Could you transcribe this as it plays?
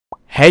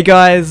Hey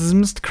guys, this is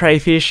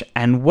MrCrayfish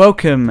and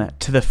welcome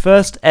to the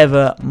first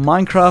ever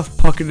Minecraft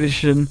Pocket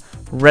Edition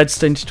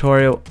Redstone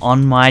tutorial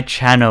on my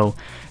channel.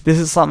 This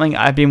is something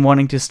I've been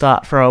wanting to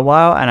start for a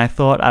while and I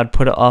thought I'd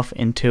put it off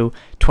until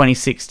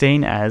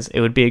 2016 as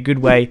it would be a good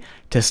way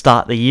to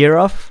start the year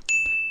off.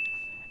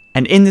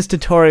 And in this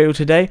tutorial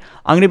today,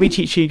 I'm going to be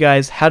teaching you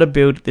guys how to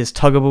build this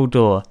toggleable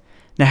door.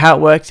 Now how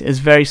it works is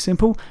very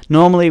simple.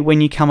 Normally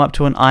when you come up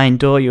to an iron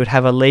door you would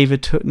have a lever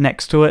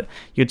next to it.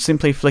 You'd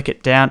simply flick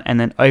it down and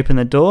then open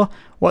the door.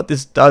 What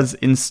this does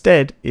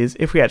instead is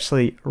if we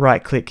actually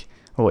right click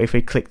or if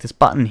we click this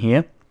button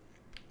here,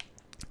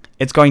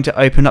 it's going to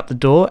open up the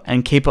door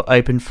and keep it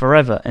open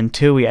forever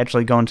until we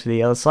actually go onto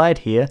the other side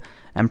here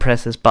and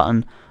press this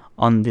button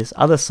on this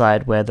other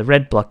side where the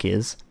red block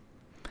is.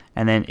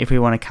 And then if we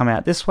want to come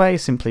out this way,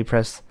 simply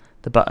press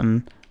the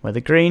button where the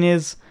green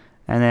is,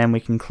 and then we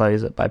can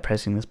close it by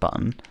pressing this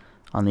button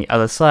on the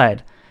other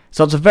side.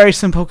 So it's a very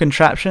simple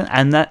contraption,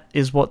 and that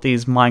is what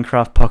these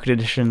Minecraft Pocket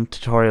Edition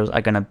tutorials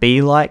are going to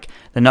be like.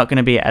 They're not going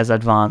to be as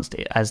advanced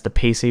as the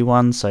PC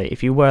ones, so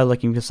if you were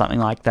looking for something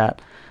like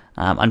that,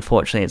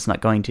 unfortunately it's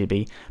not going to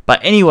be. But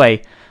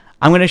anyway,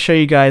 I'm going to show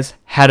you guys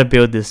how to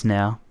build this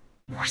now.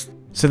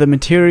 So the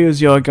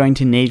materials you're going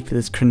to need for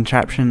this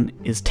contraption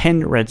is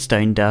 10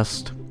 redstone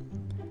dust,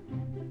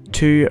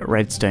 2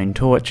 redstone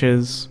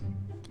torches,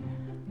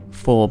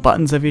 4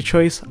 buttons of your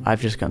choice.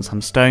 I've just got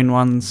some stone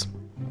ones,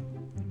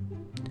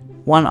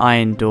 1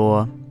 iron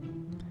door,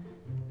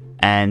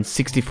 and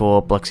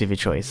 64 blocks of your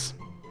choice.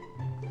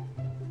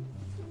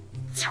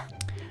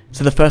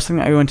 So the first thing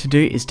that we want to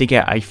do is dig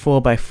out a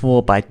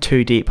 4x4 by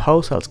 2 deep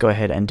hole, so let's go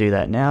ahead and do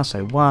that now.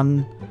 So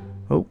 1,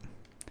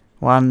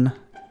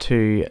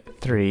 2,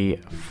 3,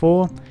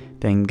 4,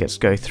 then let's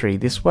go 3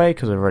 this way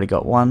because we've already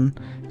got 1,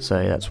 so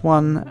that's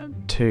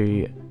 1,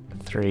 2,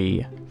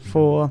 3,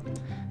 4,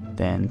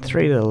 then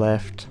 3 to the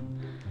left,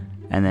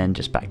 and then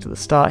just back to the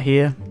start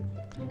here,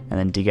 and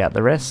then dig out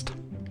the rest.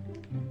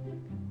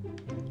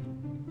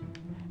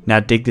 Now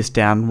dig this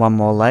down 1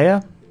 more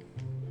layer.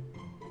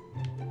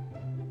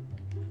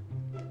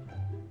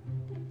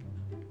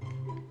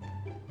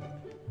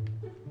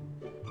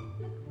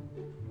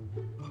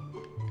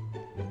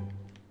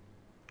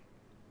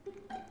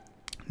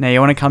 Now you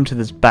want to come to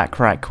this back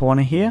right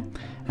corner here,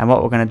 and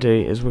what we're going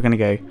to do is we're going to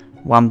go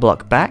 1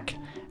 block back,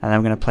 and then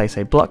we're going to place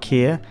a block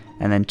here,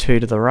 and then 2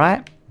 to the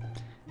right.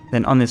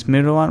 Then on this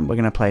middle one we're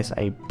going to place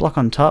a block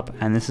on top,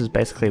 and this is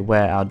basically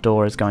where our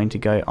door is going to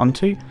go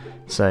onto.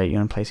 So you're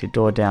going to place your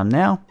door down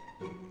now.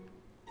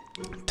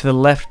 To the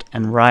left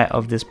and right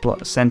of this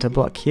center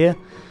block here,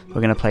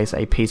 we're going to place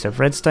a piece of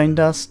redstone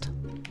dust.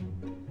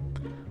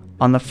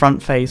 On the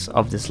front face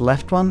of this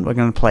left one we're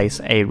going to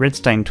place a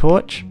redstone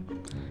torch,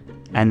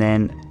 and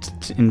then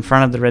in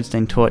front of the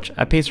redstone torch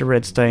a piece of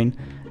redstone,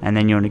 and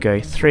then you want to go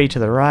 3 to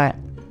the right,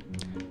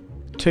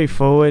 2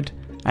 forward,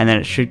 and then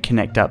it should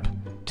connect up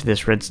to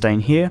this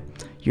redstone here.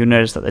 You'll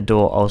notice that the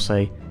door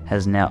also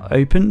has now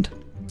opened.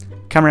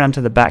 Come around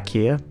to the back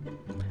here,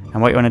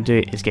 and what you want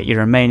to do is get your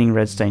remaining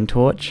redstone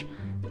torch,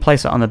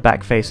 place it on the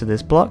back face of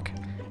this block,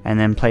 and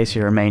then place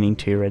your remaining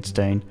 2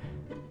 redstone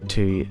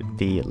to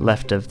the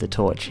left of the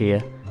torch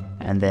here,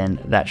 and then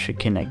that should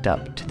connect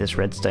up to this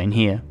redstone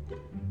here.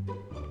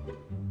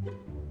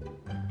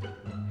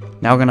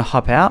 Now we're going to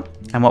hop out,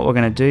 and what we're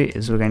going to do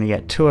is we're going to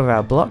get 2 of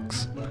our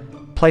blocks,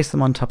 place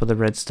them on top of the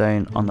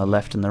redstone on the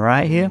left and the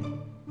right here,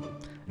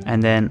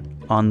 and then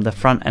on the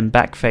front and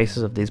back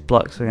faces of these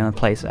blocks we're going to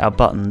place our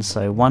buttons,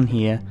 so 1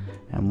 here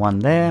and 1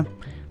 there,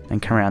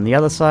 then come around the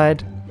other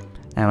side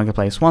and we're going to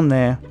place 1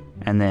 there,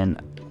 and then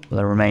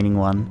the remaining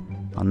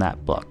 1 on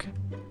that block.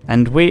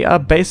 And we are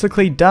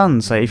basically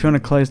done. So if you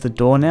want to close the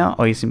door now,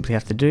 all you simply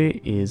have to do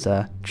is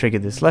trigger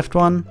this left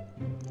one,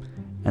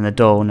 and the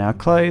door will now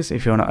close.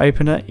 If you want to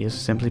open it, you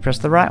just simply press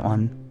the right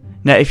one.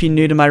 Now if you're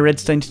new to my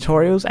redstone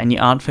tutorials and you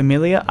aren't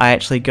familiar, I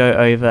actually go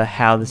over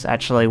how this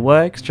actually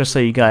works just so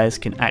you guys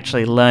can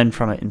actually learn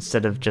from it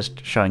instead of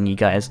just showing you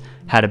guys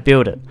how to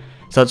build it.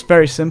 So it's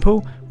very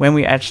simple. When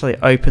we actually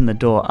open the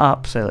door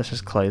up, so let's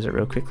just close it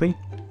real quickly.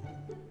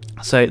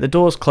 So the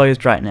door's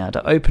closed right now.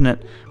 To open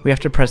it we have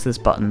to press this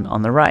button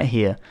on the right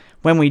here.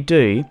 When we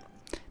do,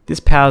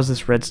 this powers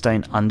this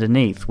redstone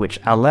underneath,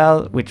 which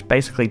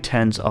basically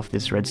turns off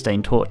this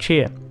redstone torch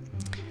here.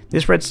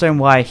 This redstone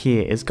wire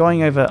here is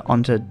going over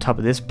onto top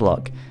of this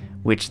block,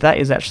 which that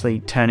is actually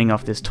turning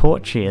off this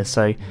torch here.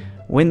 So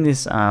when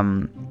this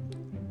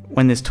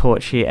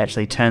torch here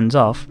actually turns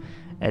off,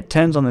 it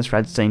turns on this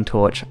redstone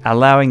torch,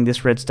 allowing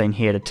this redstone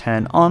here to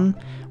turn on,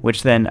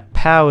 which then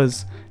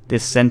powers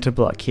this center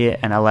block here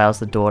and allows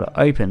the door to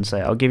open. So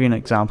I'll give you an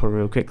example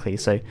real quickly.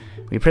 So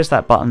we press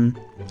that button,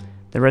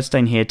 the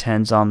redstone here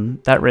turns on,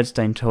 that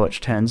redstone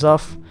torch turns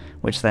off,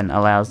 which then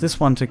allows this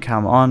one to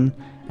come on,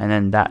 and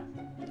then that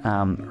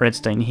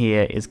redstone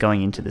here is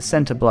going into the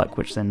center block,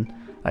 which then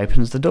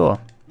opens the door.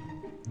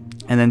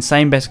 And then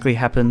same basically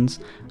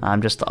happens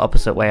just the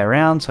opposite way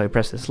around. So we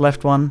press this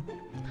left one,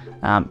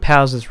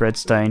 powers this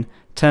redstone,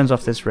 turns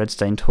off this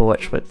redstone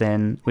torch, which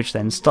then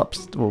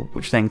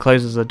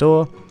closes the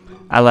door,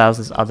 allows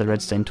this other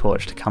redstone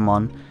torch to come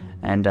on,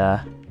 and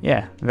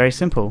yeah, very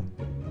simple.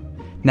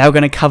 Now we're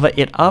going to cover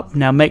it up.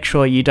 Now make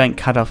sure you don't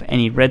cut off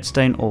any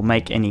redstone or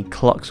make any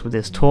clocks with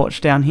this torch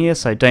down here,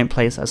 so don't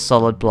place a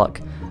solid block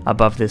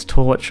above this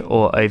torch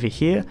or over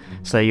here.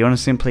 So you want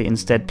to simply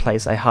instead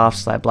place a half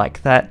slab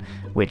like that,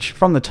 which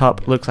from the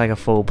top looks like a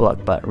full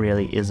block but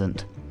really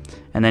isn't.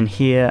 And then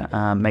here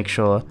make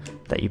sure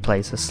that you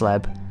place a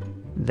slab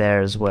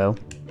there as well,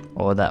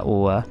 or that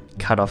will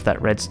cut off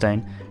that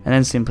redstone, and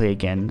then simply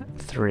again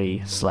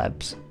 3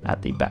 slabs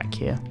at the back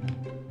here.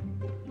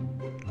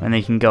 And then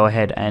you can go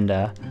ahead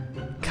and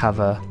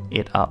cover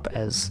it up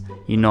as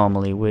you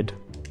normally would.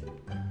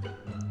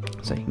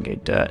 So you can go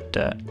dirt,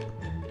 dirt,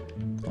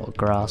 or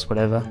grass,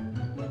 whatever.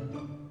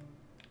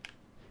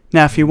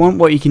 Now if you want,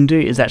 what you can do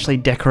is actually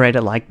decorate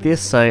it like this.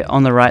 So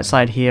on the right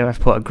side here I've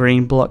put a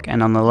green block,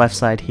 and on the left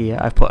side here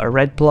I've put a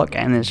red block,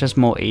 and it's just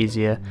more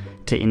easier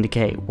to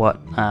indicate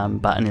what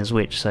button is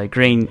which. So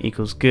green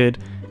equals good,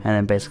 and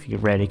then basically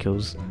red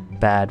equals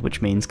bad,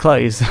 which means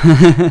close.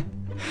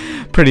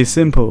 Pretty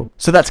simple.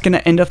 So that's going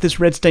to end off this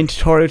redstone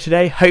tutorial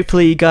today.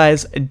 Hopefully you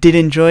guys did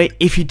enjoy.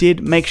 If you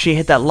did, make sure you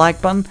hit that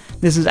like button.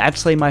 This is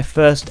actually my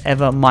first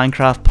ever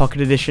Minecraft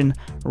Pocket Edition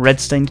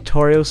redstone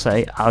tutorial,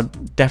 so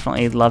I'd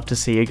definitely love to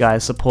see you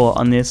guys support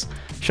on this.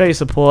 Show your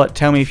support,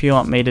 tell me if you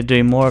want me to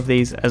do more of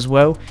these as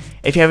well.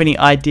 If you have any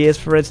ideas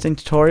for redstone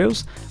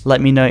tutorials,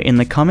 let me know in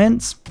the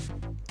comments.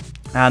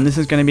 This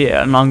is going to be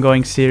an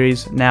ongoing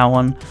series now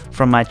on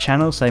from my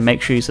channel, so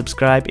make sure you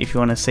subscribe if you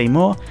want to see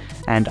more,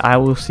 and I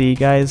will see you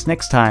guys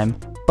next time.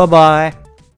 Bye bye!